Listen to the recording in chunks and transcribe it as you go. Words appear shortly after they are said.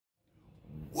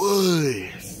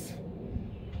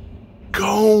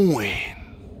going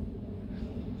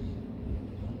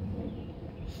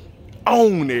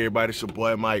on, everybody? It's your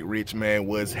boy Mike Rich, man.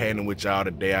 What's happening with y'all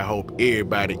today? I hope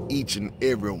everybody, each and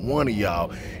every one of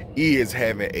y'all, is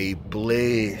having a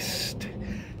blessed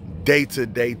day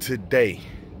today.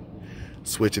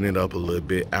 Switching it up a little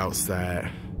bit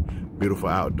outside. Beautiful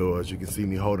outdoors. You can see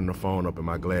me holding the phone up in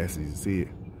my glasses. You see it?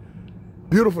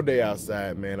 Beautiful day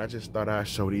outside, man. I just thought I'd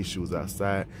show these shoes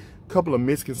outside. Couple of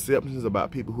misconceptions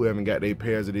about people who haven't got their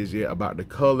pairs of this yet about the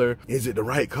color. Is it the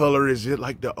right color? Is it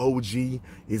like the OG?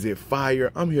 Is it fire?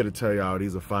 I'm here to tell y'all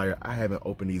these are fire. I haven't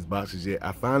opened these boxes yet.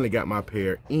 I finally got my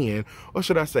pair in, or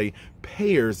should I say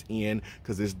pairs in,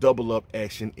 because it's double up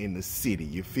action in the city.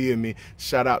 You feel me?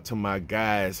 Shout out to my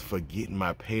guys for getting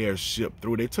my pairs shipped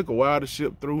through. They took a while to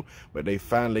ship through, but they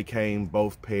finally came,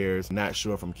 both pairs. Not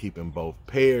sure if I'm keeping both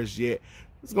pairs yet.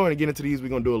 Let's go ahead and get into these. We're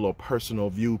going to do a little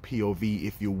personal view, POV,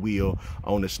 if you will,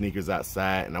 on the sneakers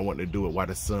outside. And I want to do it while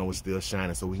the sun was still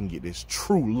shining so we can get this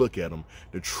true look at them,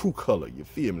 the true color. You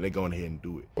feel me? They're going ahead and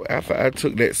do it. After I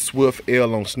took that swift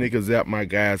L on Sneakers App, my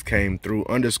guys came through.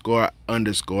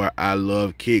 __ I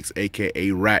love kicks,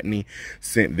 a.k.a. Rodney,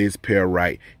 sent this pair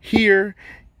right here.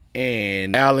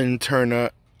 And Alan Turner,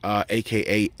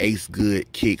 aka Ace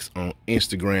Good Kicks on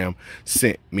Instagram,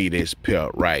 sent me this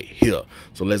pair right here.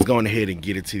 So let's go ahead and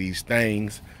get into these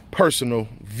things. Personal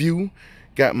view.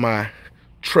 Got my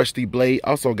trusty blade.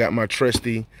 Also got my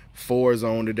trusty fours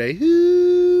on today.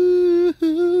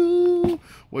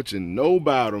 What you know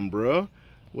about them, bruh?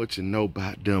 What you know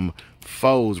about them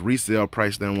foes? Resale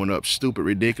price down went up. Stupid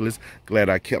ridiculous. Glad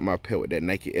I kept my pair with that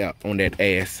Nike Air on that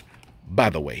ass. By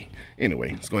the way,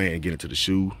 anyway, let's go ahead and get into the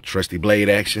shoe. Trusty blade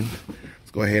action.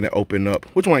 Let's go ahead and open up.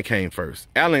 Which one came first?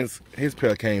 His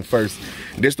pair came first.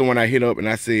 This the one I hit up and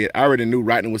I said, I already knew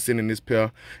Rodney was sending this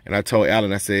pair. And I told Alan,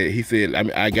 he said,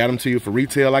 I got them to you for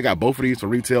retail. I got both of these for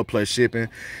retail plus shipping.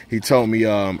 He told me,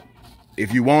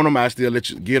 if you want them, I still let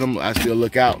you get them. I still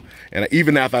look out. And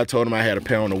even after I told him I had a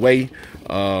pair on the way.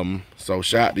 So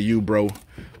shout out to you, bro,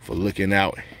 for looking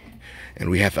out. And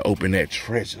we have to open that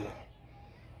treasure.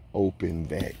 Open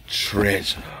that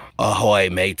treasure. Ahoy,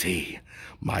 matey.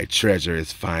 My treasure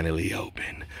is finally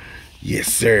open. Yes,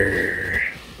 sir.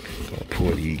 Gonna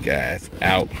pull these guys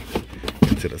out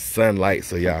into the sunlight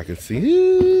so y'all can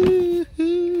see.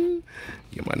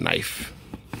 Get my knife.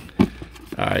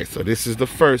 All right, so this is the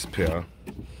first pair.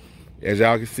 As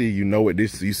y'all can see, you know what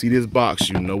this, you see this box,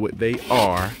 you know what they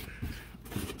are.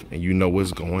 And you know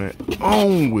what's going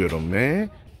on with them, man.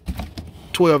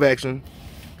 12 action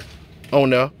on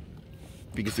there.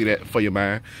 If you can see that for your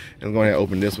mind. And go ahead and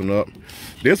open this one up.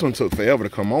 This one took forever to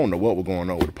come on to what was going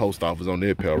on with the post office on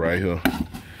their pair right here.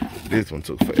 This one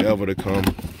took forever to come.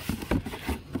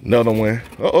 Another one.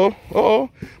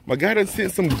 My guy done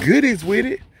sent some goodies with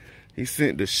it. He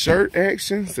sent the shirt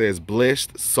action, says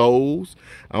Blessed Souls.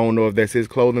 I don't know if that's his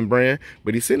clothing brand,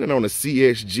 but he sent it on the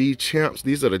CSG Champs.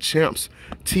 These are the Champs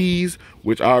tees,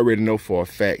 which I already know for a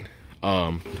fact.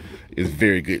 It's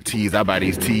very good tees. I buy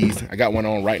these tees. I got one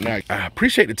on right now. I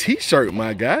appreciate the t-shirt,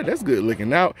 my guy. That's good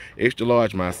looking out. Extra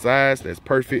large my size. That's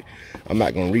perfect. I'm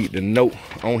not gonna read the note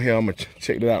on here. I'm gonna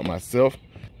check it out myself.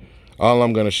 All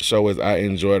I'm gonna show is I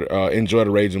enjoy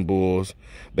the Raging Bulls.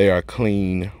 They are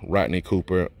clean. Rodney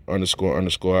Cooper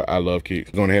 __ I love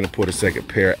kicks. Going ahead and pull the second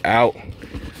pair out.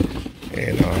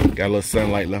 And got a little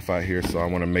sunlight left out here, so I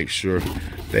want to make sure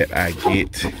that I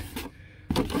get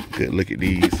good look at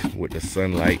these with the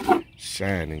sunlight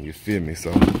shining, you feel me?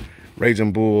 So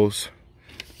Raging Bulls,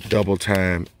 double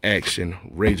time action,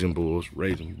 Raging Bulls.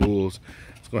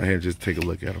 Let's go ahead and just take a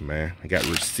look at them, man. I got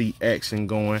receipt action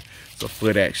going. It's a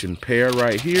foot action pair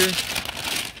right here.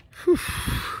 Put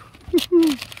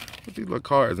these little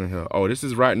cards in here. Oh, this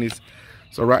is Rodney's.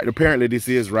 So apparently this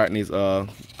is Rodney's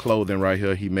clothing right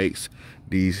here. He makes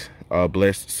these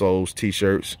Blessed Souls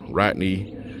t-shirts.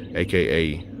 Rodney,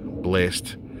 aka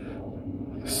Blessed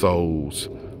Souls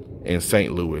in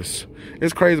St. Louis.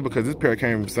 It's crazy because this pair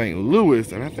came from St.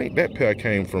 Louis, and I think that pair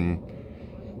came from,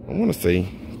 I want to say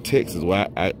Texas, where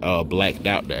I blacked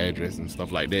out the address and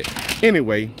stuff like that.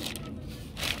 Anyway,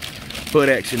 foot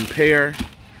action pair,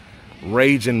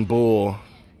 Raging Bull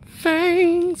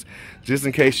things. Just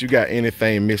in case you got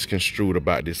anything misconstrued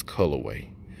about this colorway,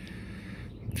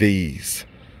 these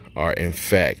are in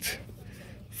fact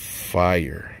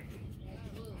fire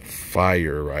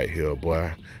right here,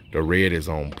 boy. The red is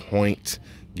on point.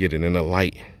 Get it in the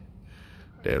light.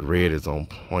 That red is on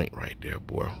point right there,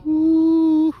 boy.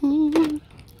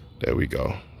 There we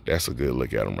go. That's a good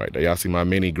look at them right there. Y'all see my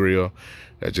mini grill?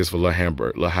 That's just for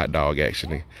little hot dog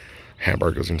action,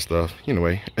 hamburgers and stuff.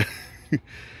 Anyway,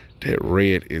 that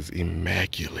red is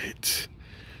immaculate.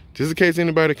 Just in case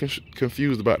anybody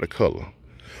confused about the color.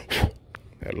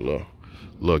 Had a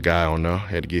little guy on there.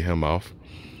 Had to get him off.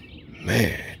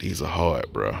 Man, these are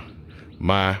hard, bro.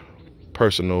 My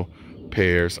personal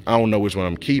pairs. I don't know which one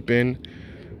I'm keeping.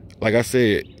 Like I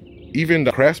said, even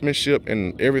the craftsmanship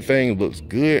and everything looks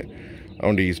good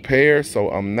on these pairs.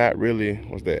 So I'm not really,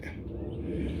 what's that?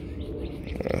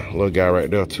 Little guy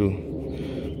right there too.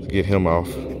 Let's get him off.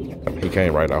 He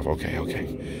came right off. Okay.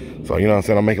 So you know what I'm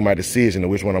saying? I'm making my decision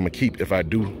of which one I'm gonna keep if I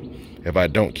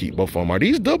don't keep both of them. Are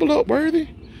these double up worthy?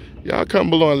 Y'all come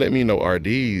below and let me know. Are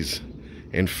these,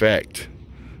 in fact,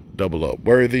 double up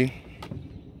worthy?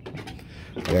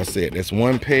 Like I said, that's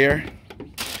one pair.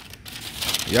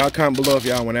 Y'all comment below if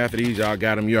y'all went after these. Y'all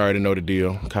got them. You already know the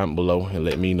deal. Comment below and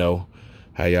let me know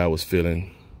how y'all was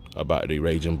feeling about the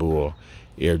Raging Bull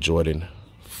Air Jordan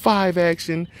 5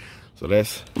 action. So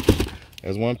that's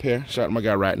one pair. Shout out to my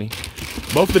guy Rodney.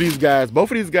 Both of these guys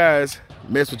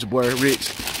mess with your boy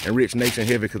Rich and Rich Nation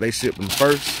heavy because they shipped them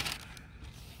first.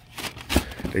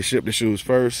 They shipped the shoes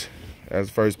first. That's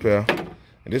the first pair.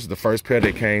 And this is the first pair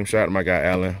that came. Shout out to my guy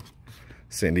Alan.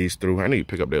 Sent these through. I need to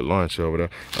pick up that lunch over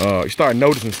there. You start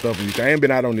noticing stuff. I ain't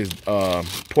been out on this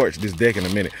porch, this deck in a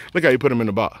minute. Look how you put them in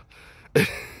the box.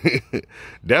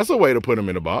 That's a way to put them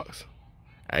in the box.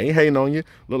 I ain't hating on you.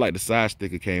 Look like the side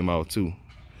sticker came out too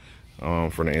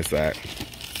from the inside.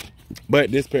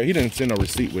 But this pair, he didn't send a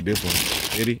receipt with this one,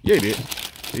 did he? Yeah, he did.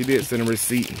 He did send a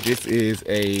receipt. This is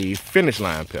a Finish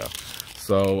Line pair.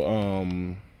 So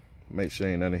make sure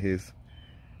ain't none of his.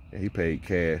 Yeah, he paid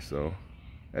cash, so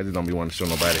I just don't be wanting to show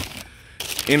nobody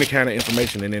any kind of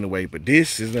information in any way. But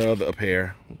this is another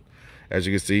pair. As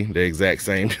you can see, the exact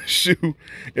same shoe.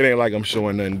 It ain't like I'm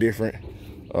showing nothing different.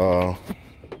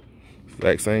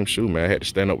 Exact same shoe, man. I had to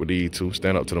stand up with these two,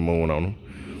 stand up to the moon on them.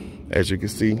 As you can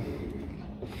see,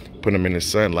 put them in the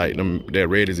sunlight. That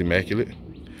red is immaculate.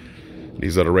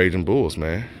 These are the Raging Bulls,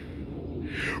 man.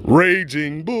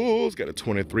 Raging Bulls. Got a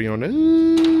 23 on there.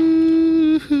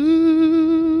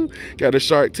 Got the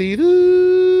shark teeth.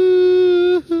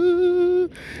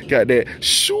 Got that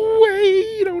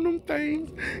suede on them things.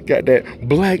 Got that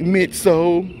black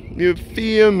midsole. You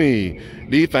feel me?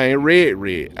 These things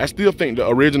red. I still think the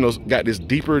originals got this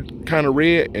deeper kind of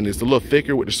red and it's a little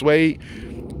thicker with the suede.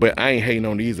 But I ain't hating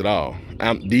on these at all.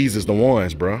 These is the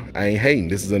ones, bro. I ain't hating.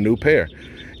 This is a new pair.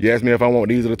 You ask me if I want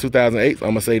these are the 2008s, I'm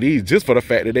gonna say these just for the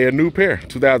fact that they're a new pair.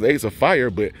 2008s are fire,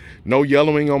 but no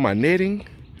yellowing on my netting.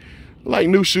 Like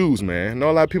new shoes, man. I know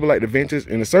a lot of people like the vintage,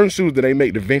 and the certain shoes that they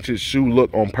make the vintage shoe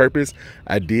look on purpose.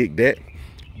 I dig that.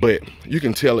 But you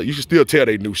can tell it, you should still tell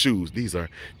they new shoes. These are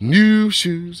new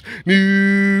shoes,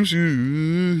 new shoes.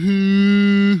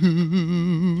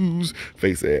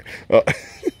 Face that.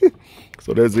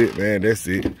 So that's it, man. That's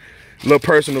it. Little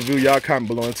personal view. Y'all comment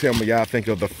below and tell me y'all think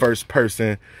of the first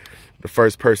person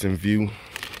view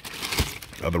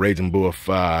of the Raging Bull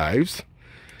 5s.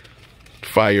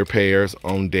 Fire pairs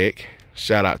on deck.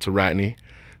 Shout out to Rodney.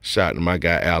 Shout out to my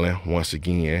guy Alan once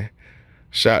again.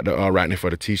 Shout out to Rodney for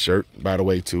the t-shirt, by the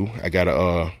way, too. I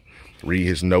gotta read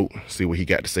his note, see what he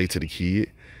got to say to the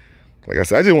kid. Like I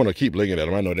said, I just want to keep looking at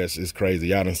him. I know it's crazy.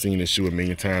 Y'all done seen this shoe a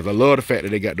million times. I love the fact that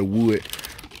they got the wood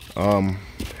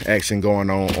action going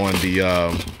on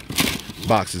the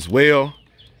box as well,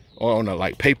 or on the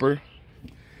like paper.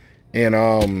 And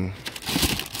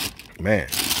man,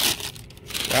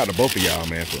 shout out to both of y'all,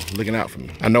 man, for looking out for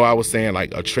me. I know I was saying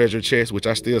like a treasure chest, which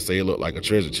I still say it looked like a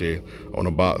treasure chest on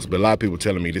the box, but a lot of people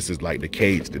telling me this is like the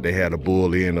cage that they had the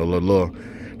bull in, the little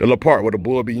part where the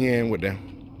bull be in with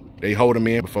they hold him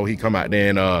in before he come out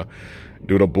there and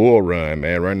do the bull run,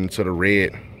 man, running into the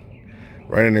red,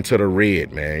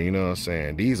 man. You know what I'm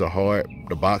saying? These are hard.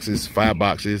 The boxes, 5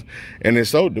 boxes. And it's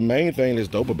so, the main thing that's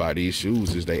dope about these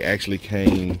shoes is they actually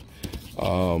came,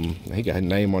 he got a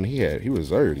name on, he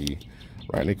reserved,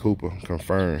 Rodney Cooper,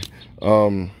 confirmed.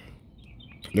 The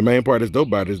main part that's dope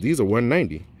about it is these are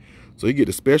 $190. So you get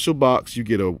a special box, you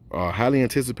get a highly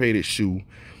anticipated shoe,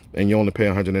 and you only pay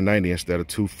 $190 instead of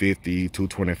 $250,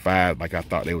 $225, like I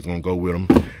thought they was gonna go with them,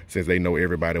 since they know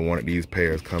everybody wanted these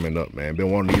pairs coming up, man.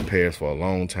 Been wanting these pairs for a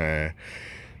long time.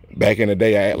 Back in the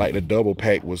day, I act like the double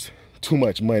pack was too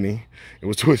much money. It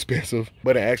was too expensive.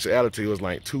 But in actuality, it was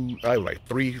like $300,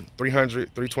 $325,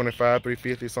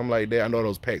 $350, something like that. I know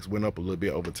those packs went up a little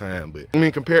bit over time, but I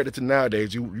mean, compared to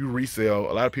nowadays, you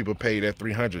resell, a lot of people pay that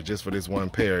 $300 just for this one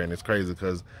pair, and it's crazy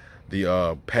because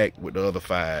the pack with the other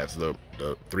 5s, the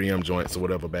 3M joints or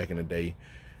whatever back in the day,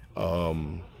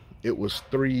 it was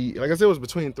like I said, it was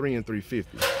between $300 and $350.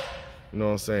 You know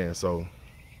what I'm saying? So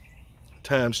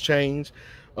times change,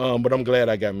 but I'm glad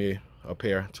I got me a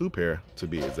pair, 2 pair to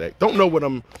be exact. Don't know what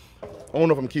I'm I don't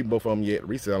know if I'm keeping both of them yet.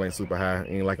 Resale ain't super high.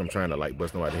 Ain't like I'm trying to like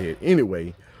bust nobody's head.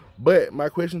 Anyway, but my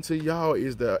question to y'all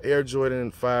is the Air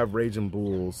Jordan 5 Raging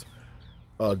Bulls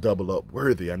double up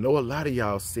worthy? I know a lot of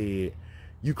y'all said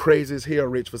you crazy as hell,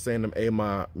 Rich, for saying them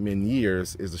A-Ma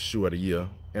Meniers is a shoe of the year.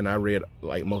 And I read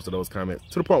like most of those comments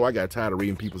to the point where I got tired of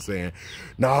reading people saying,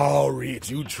 no, Rich,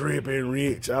 you tripping,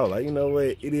 Rich. I was like, you know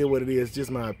what? It is what it is.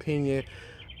 Just my opinion.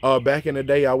 Back in the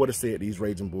day, I would have said these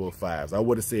Raging Bull 5s. I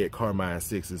would have said Carmine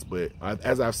 6s. But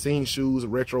as I've seen shoes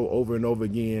retro over and over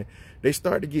again, they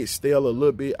start to get stale a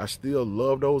little bit. I still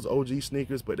love those OG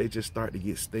sneakers, but they just start to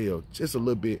get stale just a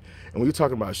little bit. And when you're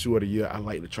talking about shoe of the year, I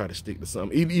like to try to stick to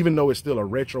something. Even though it's still a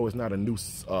retro, it's not a new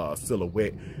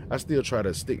silhouette, I still try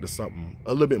to stick to something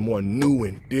a little bit more new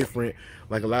and different.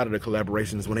 Like a lot of the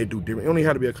collaborations, when they do different, it don't even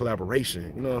have to be a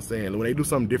collaboration. You know what I'm saying? When they do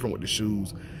something different with the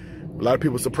shoes, a lot of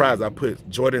people are surprised I put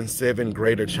Jordan 7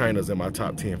 Greater Chinas in my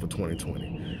top 10 for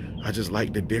 2020. I just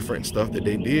like the different stuff that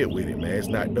they did with it, man. It's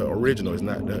not the original. It's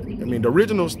not the, I mean, the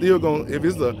original still going, if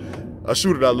it's a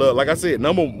shoe that I love, like I said,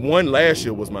 #1 last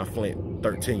year was my Flint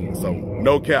 13. So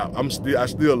no cap, I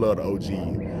still love the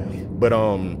OG. But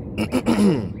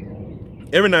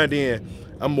every now and then,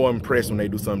 I'm more impressed when they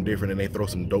do something different and they throw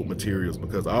some dope materials,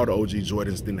 because all the OG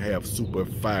Jordans didn't have super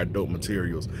fire dope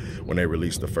materials when they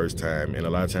released the first time. And a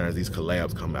lot of times these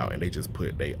collabs come out and they just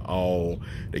put they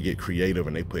get creative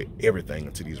and they put everything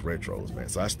into these retros, man.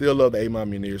 So I still love the A-Ma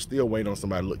Meniers, still waiting on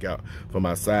somebody to look out for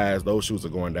my size. Those shoes are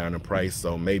going down in price,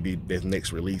 so maybe this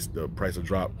next release the price will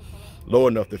drop low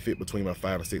enough to fit between my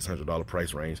 $500 and $600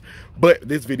 price range. But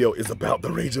this video is about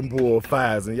the Raging Bull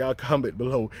 5s, and y'all comment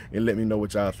below and let me know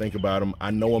what y'all think about them.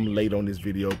 I know I'm late on this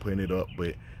video putting it up,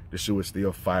 but the shoe is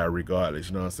still fire regardless,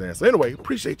 you know what I'm saying? So anyway,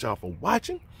 appreciate y'all for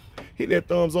watching. Hit that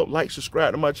thumbs up, like,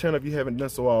 subscribe to my channel if you haven't done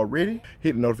so already.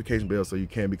 Hit the notification bell so you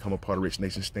can become a part of Rich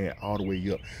Nation, stand all the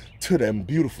way up to them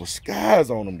beautiful skies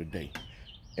on them today.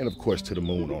 And of course to the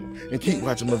moon on them. And keep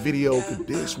watching my video, because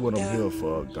this what I'm here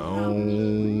for.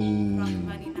 Gone.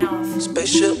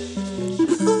 Spaceship.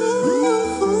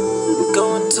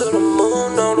 Going to the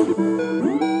moon on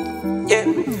them. Yeah.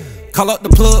 Call up the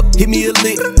plug, hit me a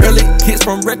lick. Early hits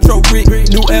from Retro Rick.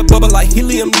 New air bubble like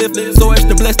helium lift. So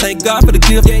extra blessed, thank God for the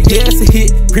gift. Yeah, it's a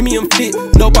hit, premium fit.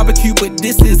 No barbecue, but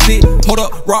this is it. Hold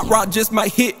up, rock just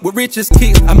might hit with richest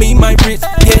kicks. I mean my rich,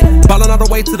 yeah. Ballin' all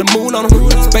the way to the moon on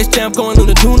them. Space Jam going on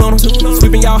the tune on them.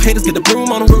 Sweeping y'all haters, get the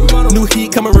broom on them. New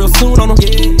heat coming real soon on them.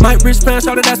 My rich fan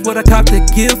shouted, that's what I cop the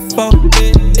gift for.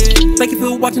 Thank you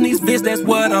for watching these vids, that's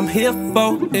what I'm here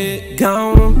for.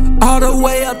 Gone all the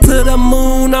way up to the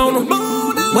moon on them.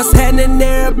 What's happening,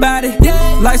 everybody?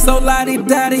 Life so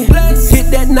lottie-dottie.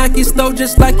 Hit that Nike store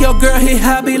just like your girl hit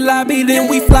Hobby Lobby. Then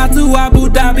we fly to Abu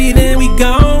Dhabi, then we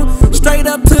gone straight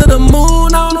up to the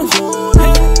moon on them.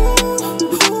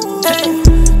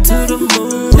 To the moon.